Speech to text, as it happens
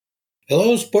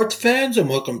Hello, sports fans, and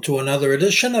welcome to another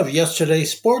edition of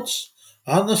Yesterday's Sports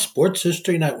on the Sports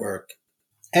History Network.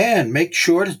 And make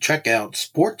sure to check out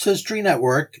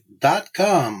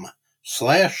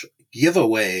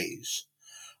sportshistorynetwork.com/giveaways.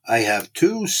 I have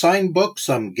two signed books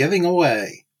I'm giving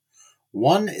away.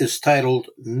 One is titled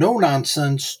No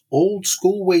Nonsense Old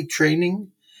School Weight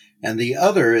Training, and the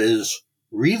other is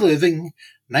Reliving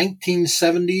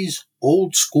 1970s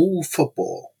Old School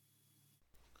Football.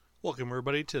 Welcome,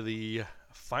 everybody, to the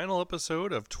final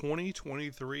episode of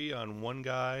 2023 on One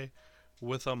Guy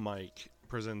with a Mic.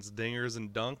 Presents Dingers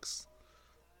and Dunks.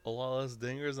 A lot less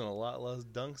dingers and a lot less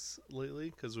dunks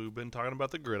lately because we've been talking about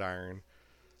the gridiron.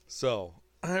 So,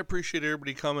 I appreciate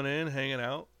everybody coming in, hanging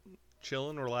out,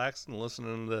 chilling, relaxing,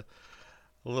 listening to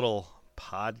a little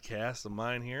podcast of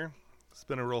mine here. It's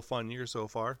been a real fun year so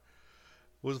far.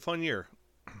 It was a fun year.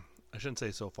 I shouldn't say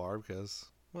so far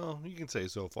because, well, you can say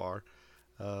so far.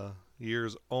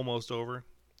 Year's almost over.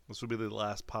 This will be the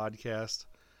last podcast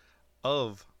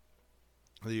of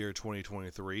the year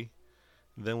 2023.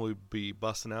 Then we'll be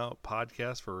busting out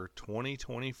podcasts for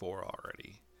 2024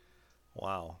 already.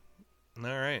 Wow. All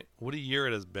right. What a year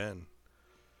it has been.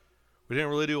 We didn't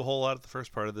really do a whole lot at the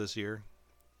first part of this year,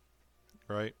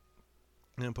 right?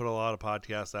 Didn't put a lot of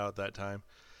podcasts out at that time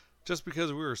just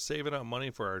because we were saving up money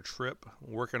for our trip,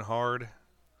 working hard,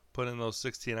 putting in those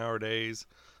 16-hour days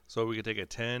so we could take a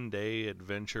 10-day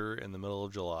adventure in the middle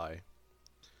of July.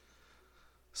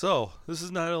 So, this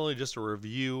is not only just a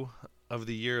review of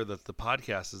the year that the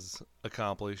podcast has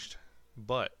accomplished,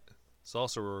 but it's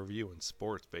also a review in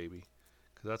sports, baby.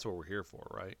 Because that's what we're here for,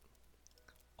 right?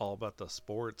 All about the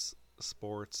sports.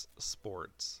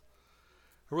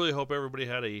 I really hope everybody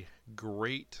had a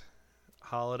great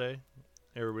holiday.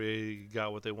 Everybody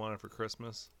got what they wanted for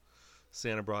Christmas.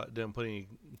 Santa didn't put any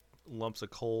lumps of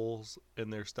coals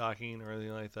in their stocking or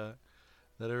anything like that.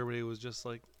 That everybody was just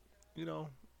like, it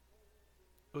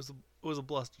was a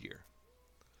blessed year.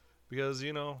 Because,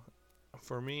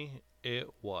 for me, it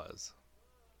was.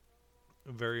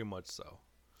 Very much so.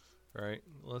 Right?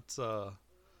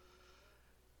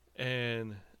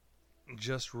 And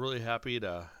just really happy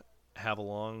to have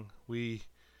along. We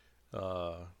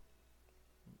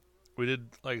did,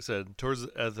 like I said,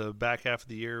 at the back half of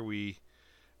the year, we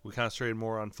concentrated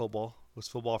more on football. It was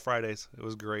Football Fridays. It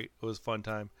was great. It was a fun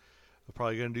time. We're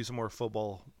probably going to do some more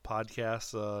football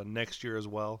podcasts next year as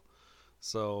well.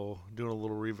 So, doing a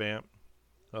little revamp.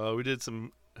 We did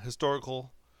some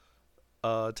historical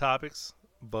topics,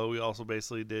 but we also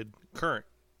basically did current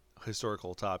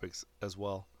historical topics as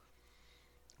well.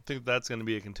 I think that's going to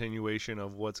be a continuation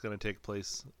of what's going to take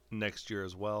place next year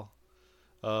as well.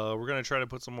 We're going to try to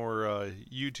put some more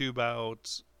YouTube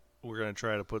out. We're going to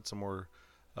try to put some more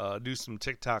do some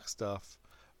TikTok stuff,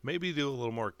 maybe do a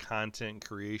little more content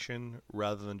creation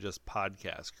rather than just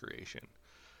podcast creation.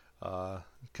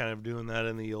 Kind of doing that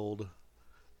in the old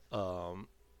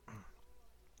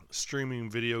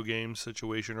streaming video game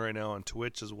situation right now on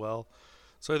Twitch as well.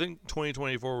 So I think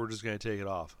 2024 we're just going to take it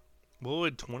off. What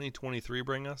would 2023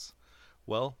 bring us?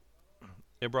 Well,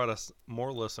 it brought us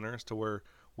more listeners to where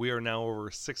we are now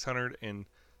over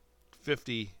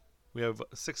 650. We have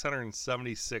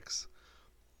 676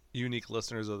 unique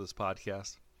listeners of this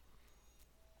podcast.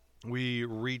 We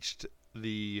reached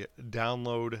the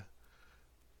download.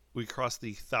 We crossed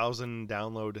the 1,000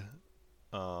 downloads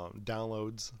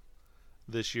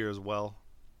this year as well.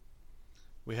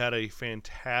 We had a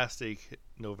fantastic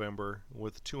November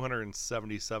with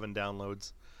 277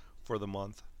 downloads for the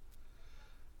month.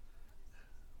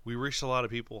 We reached a lot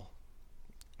of people.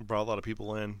 Brought a lot of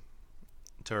people in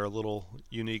to our little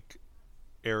unique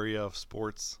area of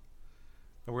sports.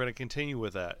 And we're going to continue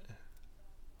with that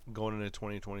going into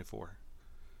 2024.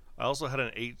 I also had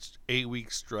an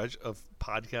eight-week stretch of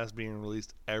podcasts being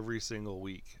released every single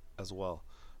week as well.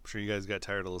 I'm sure you guys got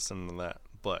tired of listening to that,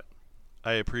 but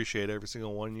I appreciate every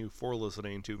single one of you for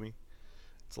listening to me.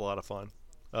 It's a lot of fun.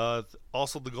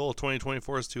 Also, the goal of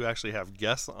 2024 is to actually have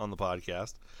guests on the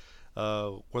podcast,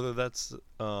 whether that's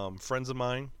friends of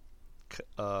mine,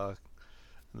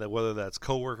 whether that's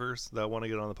coworkers that want to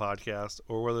get on the podcast,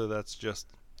 or whether that's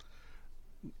just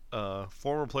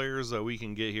former players that we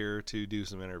can get here to do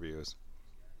some interviews.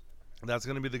 That's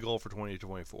going to be the goal for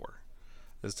 2024,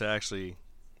 is to actually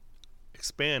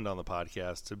expand on the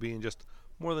podcast to being just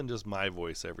more than just my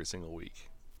voice every single week.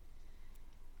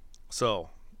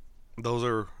 So, those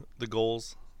are the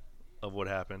goals of what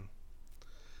happened.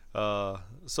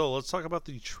 So let's talk about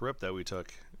the trip that we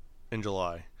took in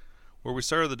July, where we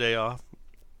started the day off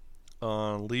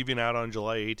leaving out on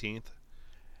July 18th,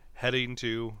 heading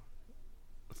to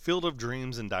Field of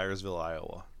Dreams in Dyersville,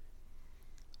 Iowa.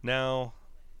 Now,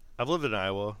 I've lived in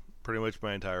Iowa pretty much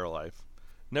my entire life.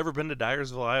 Never been to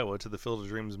Dyersville, Iowa to the Field of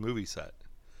Dreams movie set.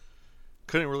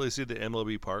 Couldn't really see the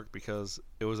MLB park because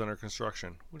it was under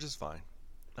construction, which is fine.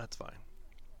 That's fine.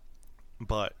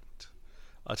 But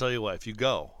I'll tell you what, if you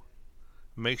go,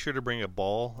 make sure to bring a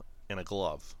ball and a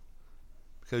glove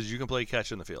because you can play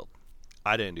catch in the field.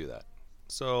 I didn't do that.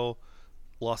 So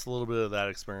lost a little bit of that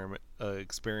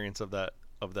experience of that.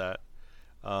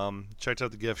 Checked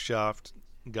out the gift shop,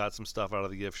 got some stuff out of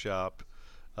the gift shop.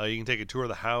 You can take a tour of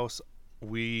the house.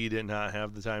 We did not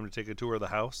have the time to take a tour of the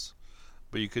house,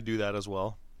 but you could do that as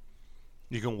well.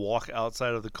 You can walk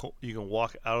outside of you can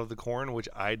walk out of the corn, which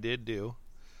I did do.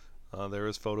 There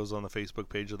is photos on the Facebook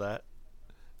page of that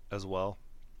as well.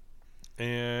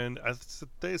 And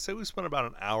they say we spent about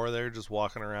an hour there just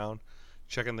walking around,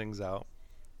 checking things out.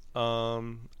 I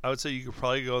would say you could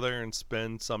probably go there and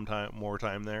spend more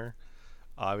time there,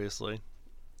 obviously.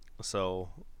 So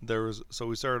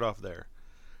we started off there.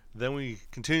 Then we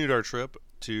continued our trip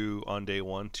on day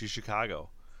one to Chicago,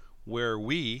 where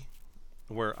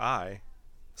I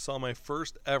saw my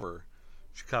first ever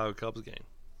Chicago Cubs game.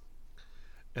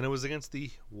 And it was against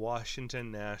the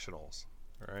Washington Nationals,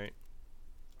 all right?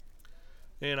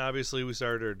 And obviously we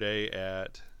started our day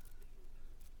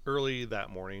early that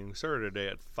morning. We started our day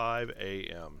at 5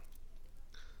 a.m.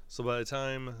 So by the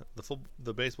time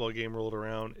the baseball game rolled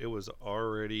around, it was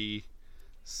already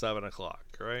 7 o'clock,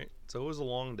 right? So it was a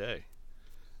long day.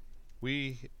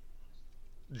 We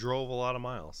drove a lot of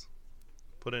miles.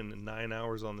 Put in 9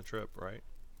 hours on the trip, right?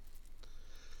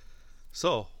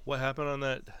 So, what happened on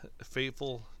that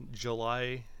fateful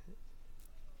July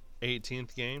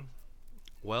 18th game?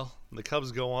 Well, the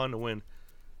Cubs go on to win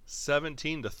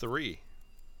 17-3.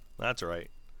 That's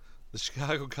right. The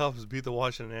Chicago Cubs beat the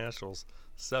Washington Nationals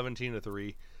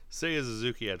 17-3. Seiya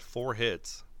Suzuki had 4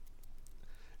 hits.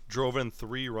 Drove in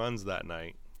 3 runs that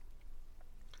night.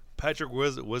 Patrick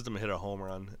Wisdom hit a home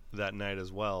run that night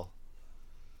as well.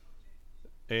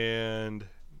 And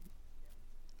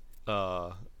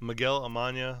Miguel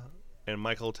Amaya and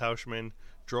Michael Tauchman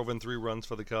drove in 3 runs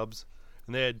for the Cubs.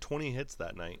 And they had 20 hits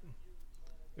that night.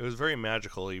 It was a very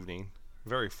magical evening.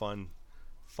 Very fun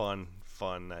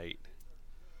night.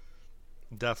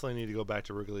 Definitely need to go back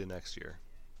to Wrigley next year.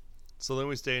 So then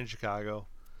we stay in Chicago.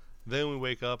 Then we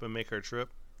wake up and make our trip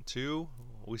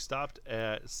we stopped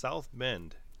at South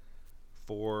Bend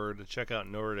to check out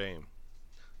Notre Dame.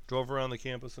 Drove around the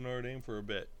campus of Notre Dame for a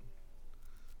bit.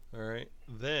 All right.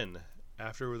 Then,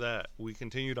 after that, we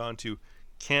continued on to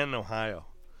Canton, Ohio,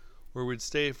 where we'd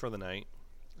stay for the night.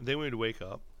 Then we'd wake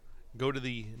up, go to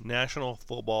the National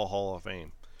Football Hall of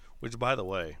Fame, which, by the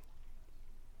way,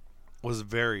 was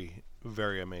very,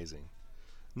 very amazing.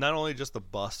 Not only just the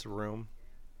bust room,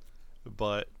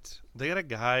 but they got a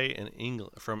guy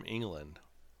from England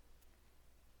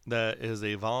that is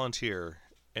a volunteer,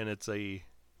 and if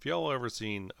y'all ever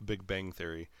seen A Big Bang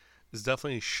Theory, it's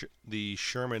definitely the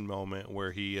Sherman moment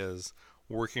where he is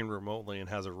working remotely and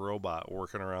has a robot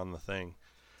working around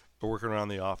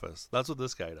the office. That's what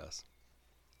this guy does.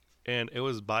 And it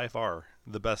was by far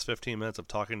the best 15 minutes of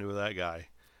talking to that guy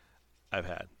I've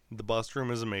had. The bust room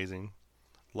is amazing.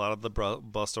 A lot of the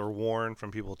busts are worn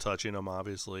from people touching them,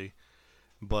 obviously.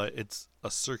 But it's a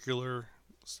circular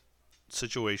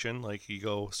situation. Like,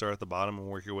 you start at the bottom and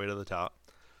work your way to the top.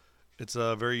 It's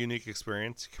a very unique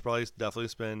experience. You could probably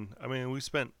definitely we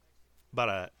spent about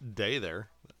a day there.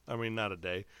 Not a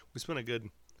day. We spent a good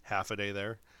half a day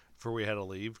there before we had to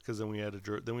leave, because then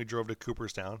we drove to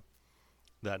Cooperstown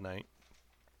that night.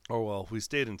 Oh, well, we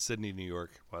stayed in Sydney, New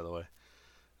York, by the way.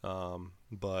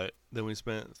 But then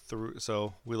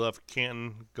we left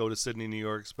Canton, go to Sydney, New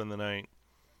York, spend the night,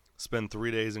 spend 3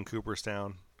 days in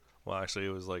Cooperstown. Well, actually,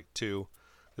 it was like 2,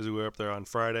 because we were up there on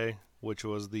Friday, which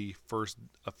was the first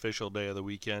official day of the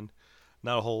weekend.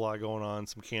 Not a whole lot going on,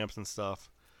 some camps and stuff.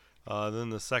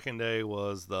 Then the second day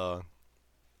was they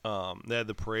had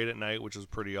the parade at night, which was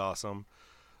pretty awesome.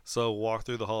 So walked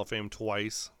through the Hall of Fame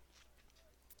twice,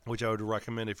 which I would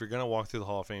recommend if you're going to walk through the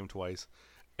Hall of Fame twice,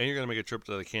 and you're going to make a trip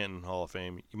to the Canton Hall of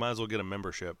Fame, you might as well get a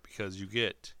membership, because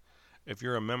if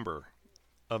you're a member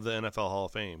of the NFL Hall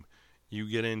of Fame, you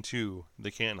get into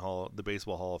the the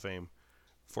Baseball Hall of Fame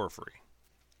for free.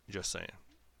 Just saying.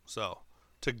 So,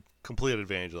 took complete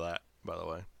advantage of that, by the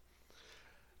way.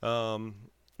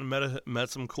 Met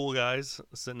some cool guys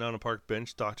sitting on a park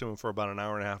bench. Talked to them for about an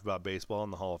hour and a half about baseball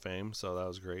in the Hall of Fame, so that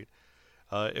was great.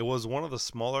 It was one of the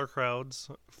smaller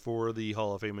crowds for the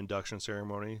Hall of Fame induction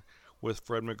ceremony, with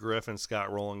Fred McGriff and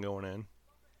Scott Rowland going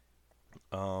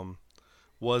in.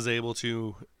 Was able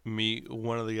to meet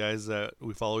one of the guys that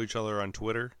we follow each other on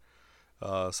Twitter,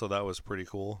 so that was pretty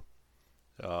cool.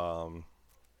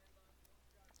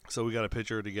 So we got a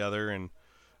picture together and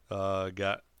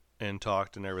got and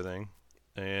talked and everything.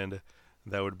 And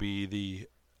that would be the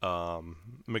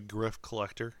McGriff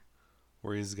collector,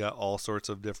 where he's got all sorts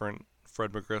of different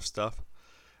Fred McGriff stuff.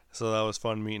 So that was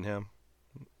fun meeting him.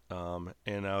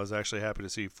 And I was actually happy to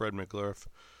see Fred McGriff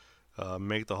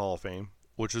make the Hall of Fame,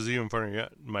 which was even funnier.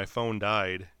 My phone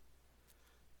died.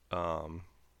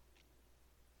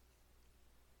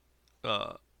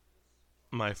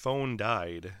 My phone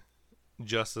died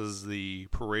just as the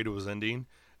parade was ending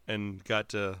and got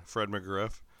to Fred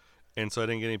McGriff. And so I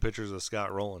didn't get any pictures of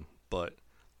Scott Rowland. But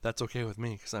that's okay with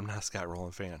me because I'm not a Scott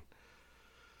Rowland fan.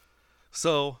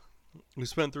 So we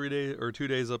spent 2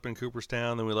 days up in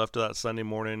Cooperstown. Then we left that Sunday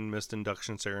morning, missed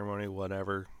induction ceremony,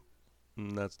 whatever.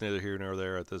 And that's neither here nor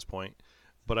there at this point.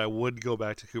 But I would go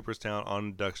back to Cooperstown on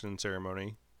induction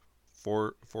ceremony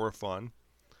for fun.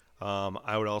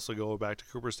 I would also go back to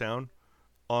Cooperstown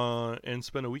and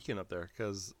spend a weekend up there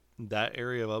because that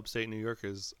area of upstate New York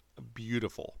is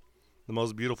beautiful. The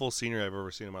most beautiful scenery I've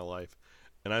ever seen in my life.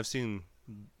 And I've seen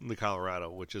the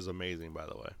Colorado, which is amazing, by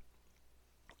the way.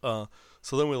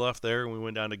 So then we left there and we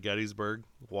went down to Gettysburg,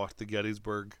 walked the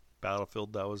Gettysburg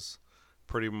battlefield. That was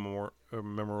pretty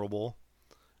memorable.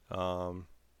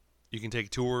 You can take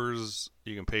tours.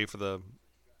 You can pay for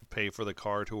the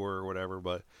car tour or whatever,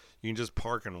 but you can just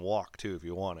park and walk too if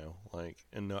you want to,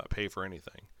 and not pay for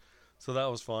anything. So that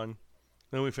was fun.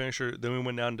 Then we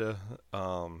went down to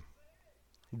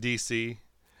DC,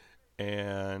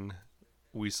 and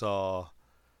we saw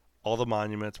all the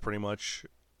monuments pretty much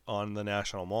on the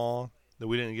National Mall that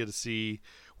we didn't get to see.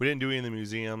 We didn't do any of the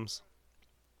museums.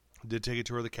 Did take a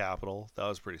tour of the Capitol. That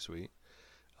was pretty sweet.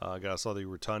 Saw the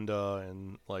Rotunda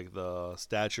and the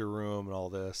statue room and all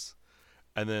this.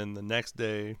 And then the next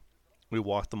day, we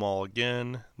walked the mall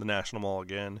again, the National Mall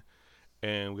again,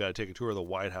 and we got to take a tour of the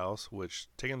White House, which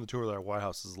taking the tour of the White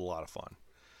House is a lot of fun.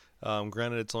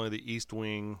 Granted, it's only the East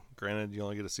Wing. Granted, you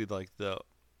only get to see the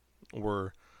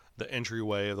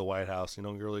entryway of the White House. You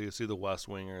don't really get to see the West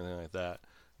Wing or anything like that.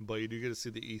 But you do get to see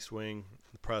the East Wing,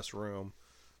 the press room,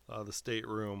 the state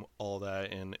room, all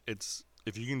that. And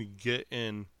if you can get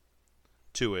in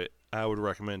to it, I would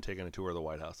recommend taking a tour of the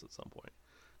White House at some point.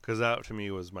 Because that, to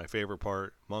me, was my favorite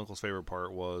part. My uncle's favorite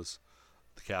part was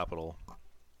the Capitol.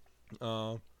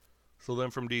 So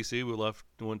then from D.C., we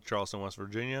went to Charleston, West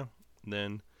Virginia.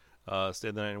 Then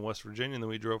stayed the night in West Virginia. And then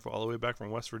we drove all the way back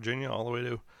from West Virginia all the way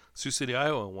to Sioux City,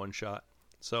 Iowa in one shot.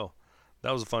 So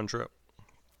that was a fun trip.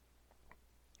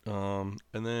 And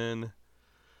then,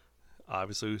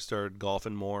 obviously, we started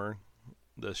golfing more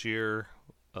this year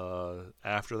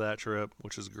after that trip,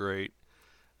 which is great.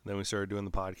 Then we started doing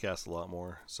the podcast a lot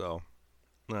more. So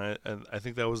I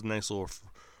think that was a nice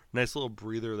little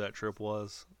breather that trip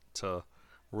was to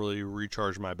really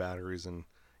recharge my batteries and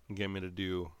get me to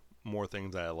do more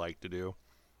things that I like to do.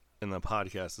 And the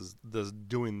podcast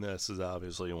doing this is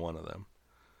obviously one of them.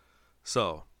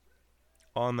 So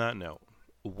on that note,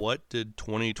 what did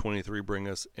 2023 bring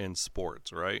us in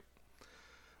sports, right?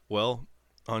 Well,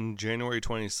 on January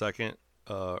 22nd,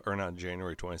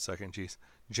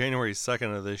 January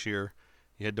 2nd of this year,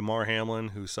 you had DeMar Hamlin,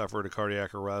 who suffered a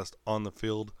cardiac arrest on the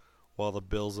field while the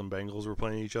Bills and Bengals were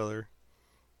playing each other.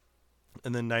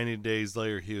 And then 90 days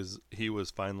later, he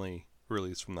was finally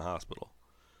released from the hospital.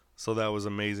 So that was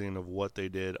amazing of what they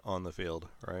did on the field,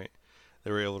 right?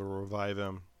 They were able to revive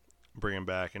him, bring him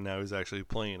back, and now he's actually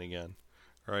playing again,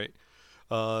 right?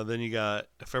 Then you got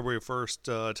February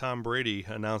 1st, Tom Brady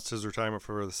announced his retirement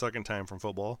for the second time from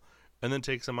football, and then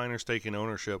takes a minor stake in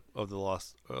ownership of the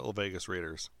Las Vegas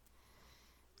Raiders.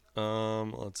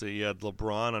 Let's see. You had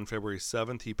LeBron on February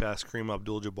 7th. He passed Kareem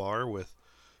Abdul-Jabbar with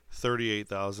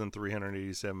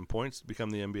 38,387 points to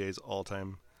become the NBA's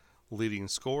all-time leading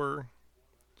scorer.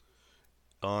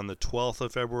 On the 12th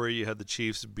of February, you had the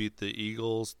Chiefs beat the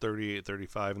Eagles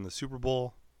 38-35 in the Super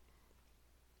Bowl.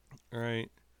 All right.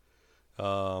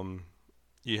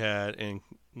 You had in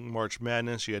March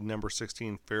Madness, you had number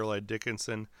 16 Fairleigh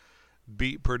Dickinson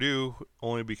beat Purdue,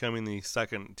 only becoming the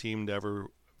second team to ever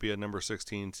be a number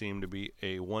 16 team to be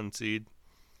a 1 seed,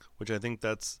 which I think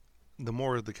that's the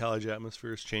more the college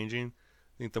atmosphere is changing.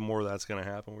 I think the more that's going to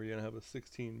happen. We're going to have a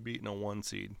 16 beating a 1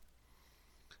 seed.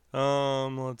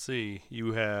 Let's see.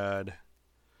 You had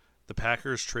the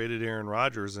Packers traded Aaron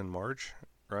Rodgers in March,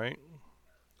 right?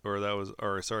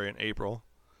 In April.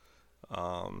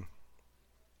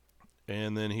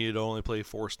 And then he had only played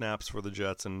 4 snaps for the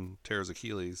Jets and tears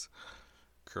Achilles.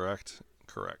 Correct.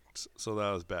 So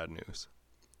that was bad news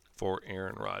for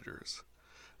Aaron Rodgers.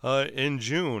 In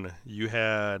June, you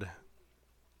had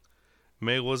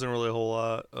May wasn't really a whole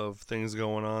lot of things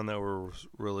going on that were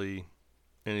really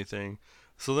anything.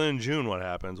 So then in June, what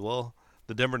happens? Well,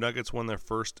 the Denver Nuggets won their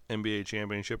first NBA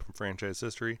championship in franchise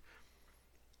history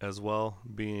as well,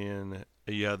 being,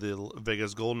 the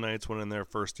Vegas Golden Knights winning their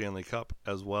first Stanley Cup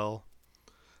as well.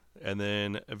 And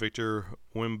then Victor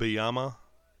Wembanyama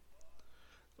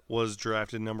was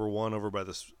drafted number 1 over by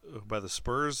the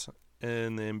Spurs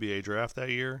in the NBA draft that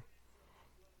year.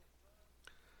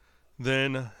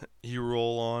 Then you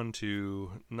roll on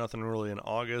to nothing really in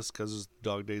August because it's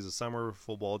dog days of summer,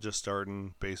 football just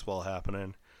starting, baseball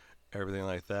happening, everything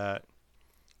like that.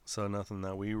 So nothing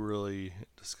that we really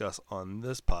discuss on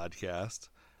this podcast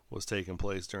was taking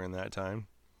place during that time.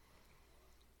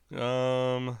 You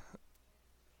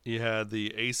had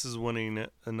the Aces winning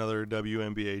another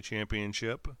WNBA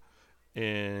championship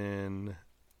in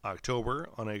October.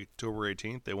 On October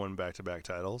 18th, they won back-to-back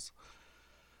titles.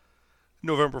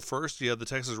 November 1st, you had the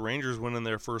Texas Rangers winning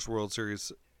their first World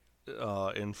Series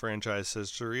in franchise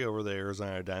history over the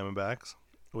Arizona Diamondbacks,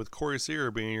 with Corey Seager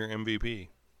being your MVP.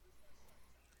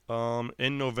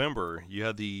 In November, you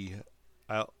had the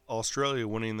Australia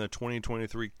winning the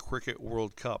 2023 Cricket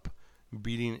World Cup,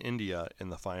 beating India in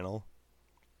the final.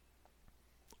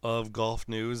 Of golf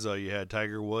news, you had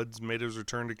Tiger Woods made his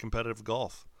return to competitive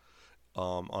golf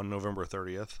on November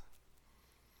 30th.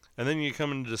 And then you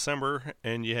come into December,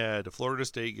 and you had Florida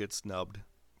State get snubbed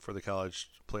for the college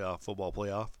football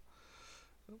playoff,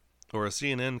 or as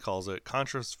CNN calls it,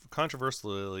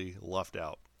 controversially left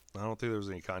out. I don't think there was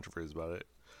any controversy about it.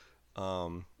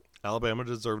 Alabama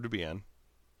deserved to be in.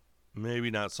 Maybe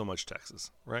not so much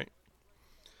Texas, right?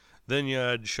 Then you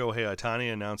had Shohei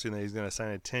Ohtani announcing that he's going to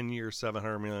sign a 10-year,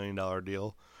 $700 million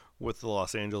deal with the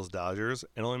Los Angeles Dodgers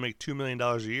and only make $2 million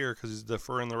a year because he's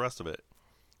deferring the rest of it.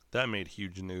 That made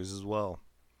huge news as well.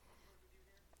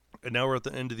 And now we're at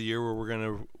the end of the year where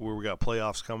we got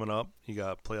playoffs coming up. You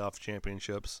got playoff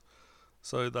championships,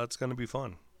 so that's going to be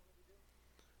fun.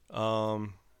 One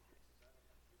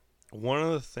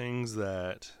of the things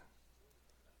that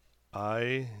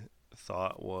I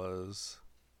thought was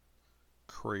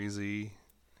crazy,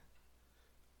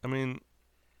 I mean,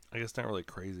 I guess not really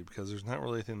crazy because there's not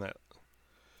really anything that,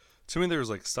 to me, there's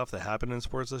like stuff that happened in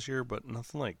sports this year, but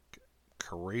nothing like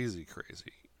crazy.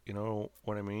 You know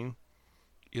what I mean?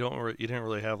 You didn't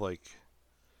really have like,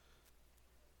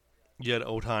 you had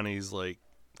Ohtani's like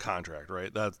contract,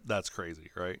 right? That's crazy,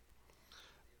 right?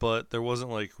 But there wasn't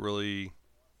like really,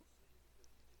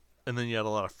 and then you had a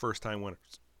lot of first time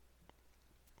winners.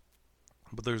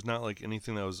 But there's not like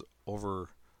anything that was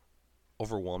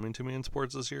overwhelming to me in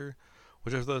sports this year,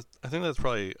 which I think that's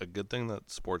probably a good thing,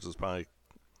 that sports is probably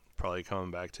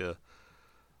coming back to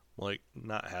like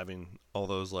not having all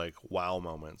those like wow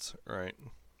moments, right?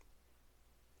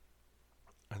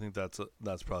 I think that's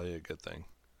probably a good thing.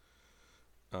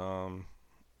 I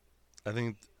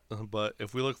think, but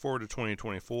if we look forward to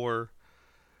 2024,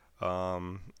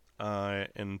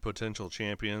 and potential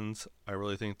champions, I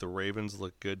really think the Ravens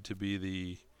look good to be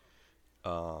the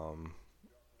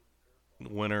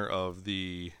winner of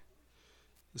the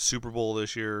Super Bowl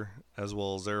this year, as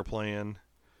well as they're playing.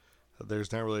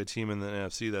 There's not really a team in the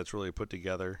NFC that's really put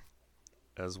together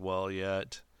as well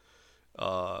yet.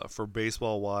 For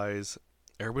baseball-wise,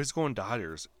 everybody's going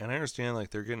Dodgers, and I understand like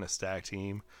they're getting a stacked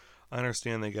team. I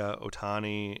understand they got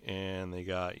Ohtani, and they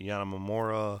got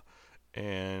Yamamura,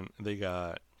 and they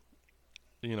got,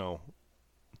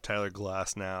 Tyler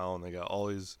Glass now, and they got all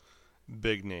these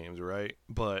big names, right?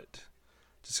 But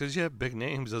just because you have big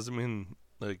names doesn't mean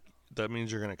like that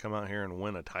means you're going to come out here and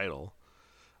win a title.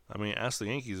 I mean, ask the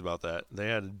Yankees about that. They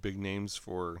had big names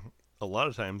for a lot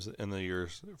of times in the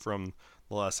years from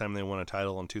the last time they won a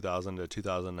title in 2000 to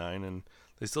 2009, and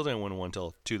they still didn't win one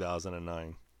until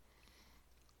 2009.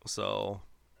 So,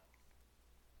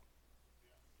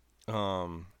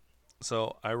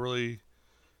 so I really,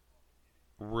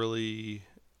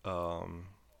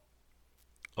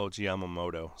 it's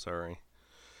Yamamoto, sorry.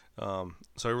 So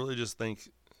I really just think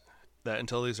that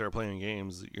until they start playing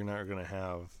games, you're not going to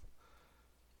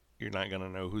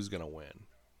know who's going to win.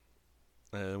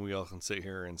 And we all can sit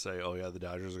here and say, oh yeah, the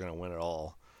Dodgers are going to win it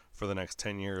all for the next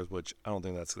 10 years, which I don't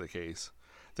think that's the case.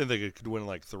 I think they could win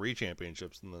like 3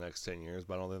 championships in the next 10 years,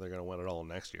 but I don't think they're going to win it all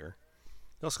next year.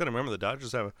 You also got to remember the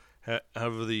Dodgers have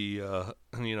the,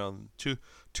 two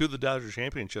of the Dodger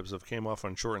championships have came off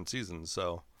on shortened seasons.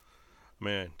 So, I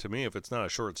mean, to me, if it's not a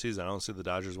short season, I don't see the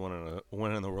Dodgers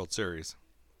winning the World Series.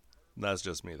 That's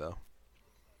just me, though.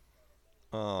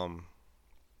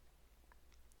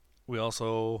 We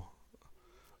also,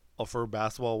 for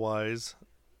basketball-wise,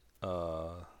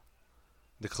 the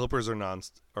Clippers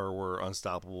were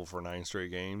unstoppable for 9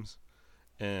 straight games,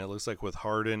 and it looks like with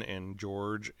Harden and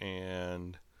George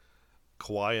and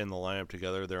Kawhi in the lineup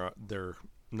together, they're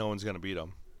no one's going to beat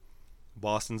them.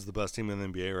 Boston's the best team in the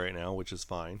NBA right now, which is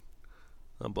fine,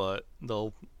 but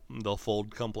they'll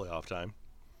fold come playoff time,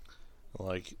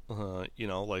 like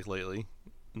like lately,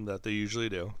 that they usually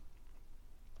do.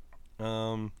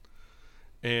 And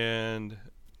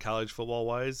college football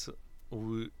wise,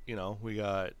 we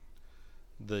got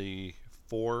the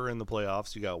 4 in the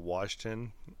playoffs. You got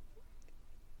Washington,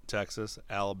 Texas,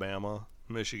 Alabama,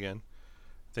 Michigan.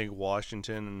 I think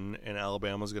Washington and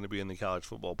Alabama is going to be in the college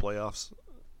football playoffs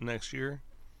next year,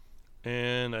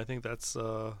 and I think it's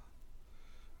going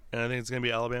to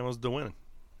be Alabama's to win.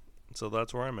 So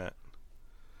that's where I'm at.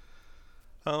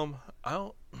 I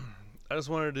just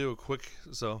wanted to do a quick.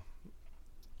 So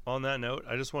on that note,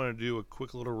 I just wanted to do a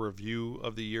quick little review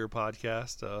of the year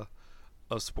podcast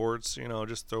of sports.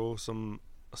 Just throw some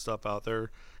stuff out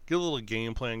there, get a little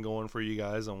game plan going for you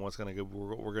guys on what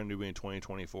we're going to do in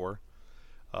 2024.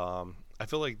 I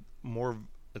feel like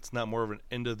it's not more of an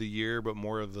end of the year, but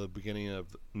more of the beginning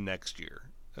of next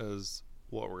year is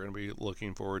what we're going to be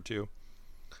looking forward to.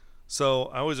 So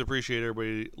I always appreciate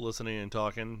everybody listening and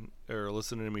talking, or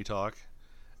listening to me talk.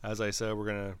 As I said, we're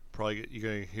going to you're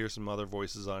going to hear some other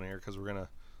voices on here because we're going to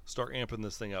start amping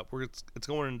this thing up. We're going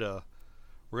to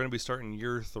be starting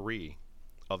year 3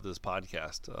 of this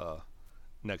podcast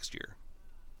next year.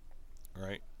 All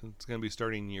right. It's going to be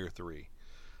starting year 3.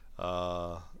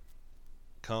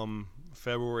 Come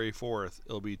February 4th,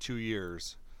 it'll be 2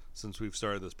 years since we've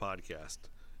started this podcast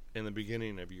in the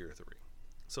beginning of year 3.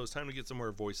 So it's time to get some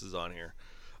more voices on here.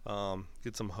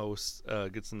 Get some hosts,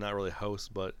 not really hosts,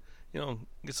 but,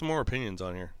 get some more opinions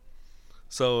on here.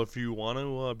 So if you want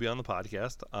to be on the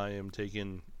podcast, I am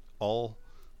taking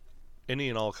any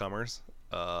and all comers.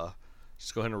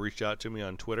 Just go ahead and reach out to me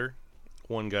on Twitter,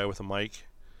 One Guy with a Mic.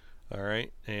 All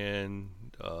right. And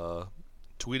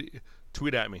tweet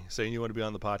at me saying you want to be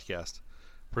on the podcast.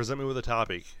 Present me with a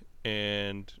topic,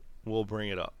 and we'll bring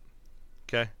it up.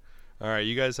 Okay? All right,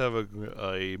 you guys have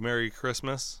a Merry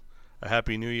Christmas, a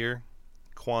Happy New Year,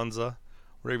 Kwanzaa,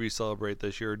 whatever you celebrate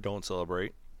this year, don't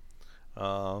celebrate.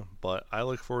 But I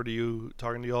look forward to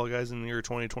talking to you all guys in the year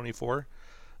 2024.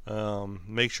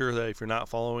 Make sure that if you're not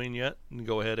following yet,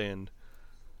 go ahead and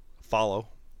follow,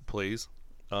 please.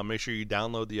 Make sure you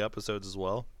download the episodes as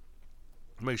well.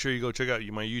 Make sure you go check out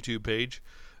my YouTube page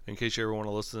in case you ever want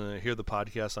to listen and hear the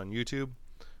podcast on YouTube.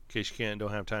 In case you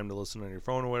don't have time to listen on your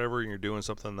phone or whatever, and you're doing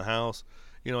something in the house,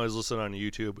 always listen on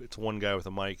YouTube. It's One Guy with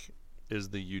a Mic is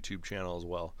the YouTube channel as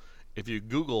well. If you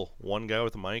Google One Guy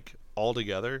with a Mic all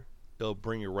together, it'll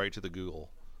bring you right to the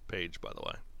Google page, by the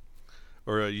way,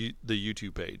 or the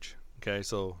YouTube page. Okay,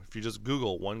 so if you just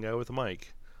Google One Guy with a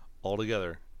Mic all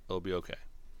together, it'll be okay.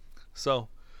 So,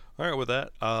 all right, with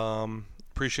that,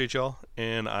 appreciate y'all,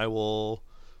 and I will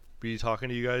be talking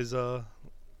to you guys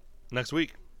next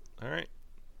week. All right.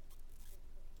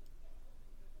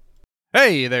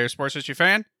 Hey there, sports history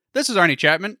fan. This is Arnie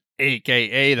Chapman,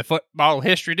 a.k.a. the Football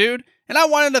History Dude, and I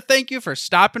wanted to thank you for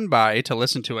stopping by to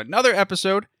listen to another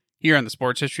episode here on the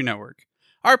Sports History Network.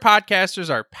 Our podcasters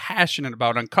are passionate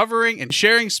about uncovering and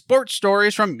sharing sports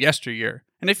stories from yesteryear.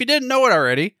 And if you didn't know it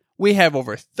already, we have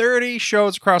over 30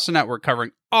 shows across the network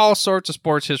covering all sorts of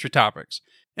sports history topics.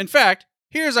 In fact,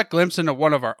 here's a glimpse into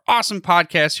one of our awesome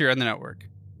podcasts here on the network.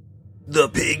 The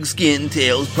Pigskin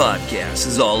Tales podcast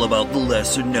is all about the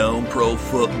lesser-known pro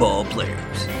football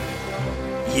players.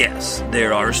 Yes,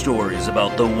 there are stories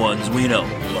about the ones we know,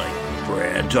 like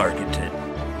Brad Tarkenton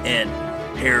and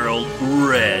Harold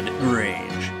Red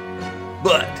Grange.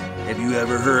 But have you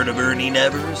ever heard of Ernie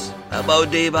Nevers? How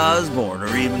about Dave Osborne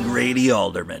or even Grady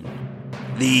Alderman?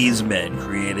 These men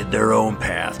created their own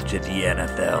path to the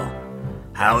NFL.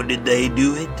 How did they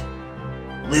do it?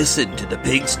 Listen to the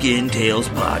Pigskin Tales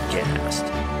podcast,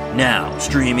 now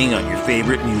streaming on your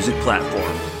favorite music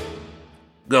platform.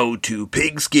 Go to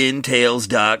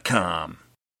pigskintales.com.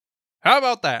 How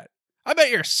about that? I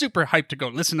bet you're super hyped to go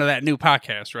listen to that new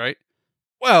podcast, right?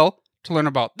 Well, to learn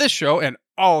about this show and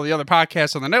all the other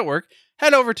podcasts on the network,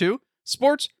 head over to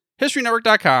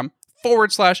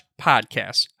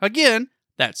sportshistorynetwork.com/podcast. Again,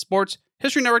 that's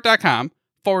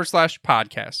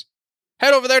sportshistorynetwork.com/podcast.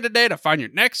 Head over there today to find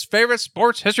your next favorite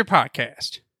sports history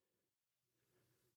podcast.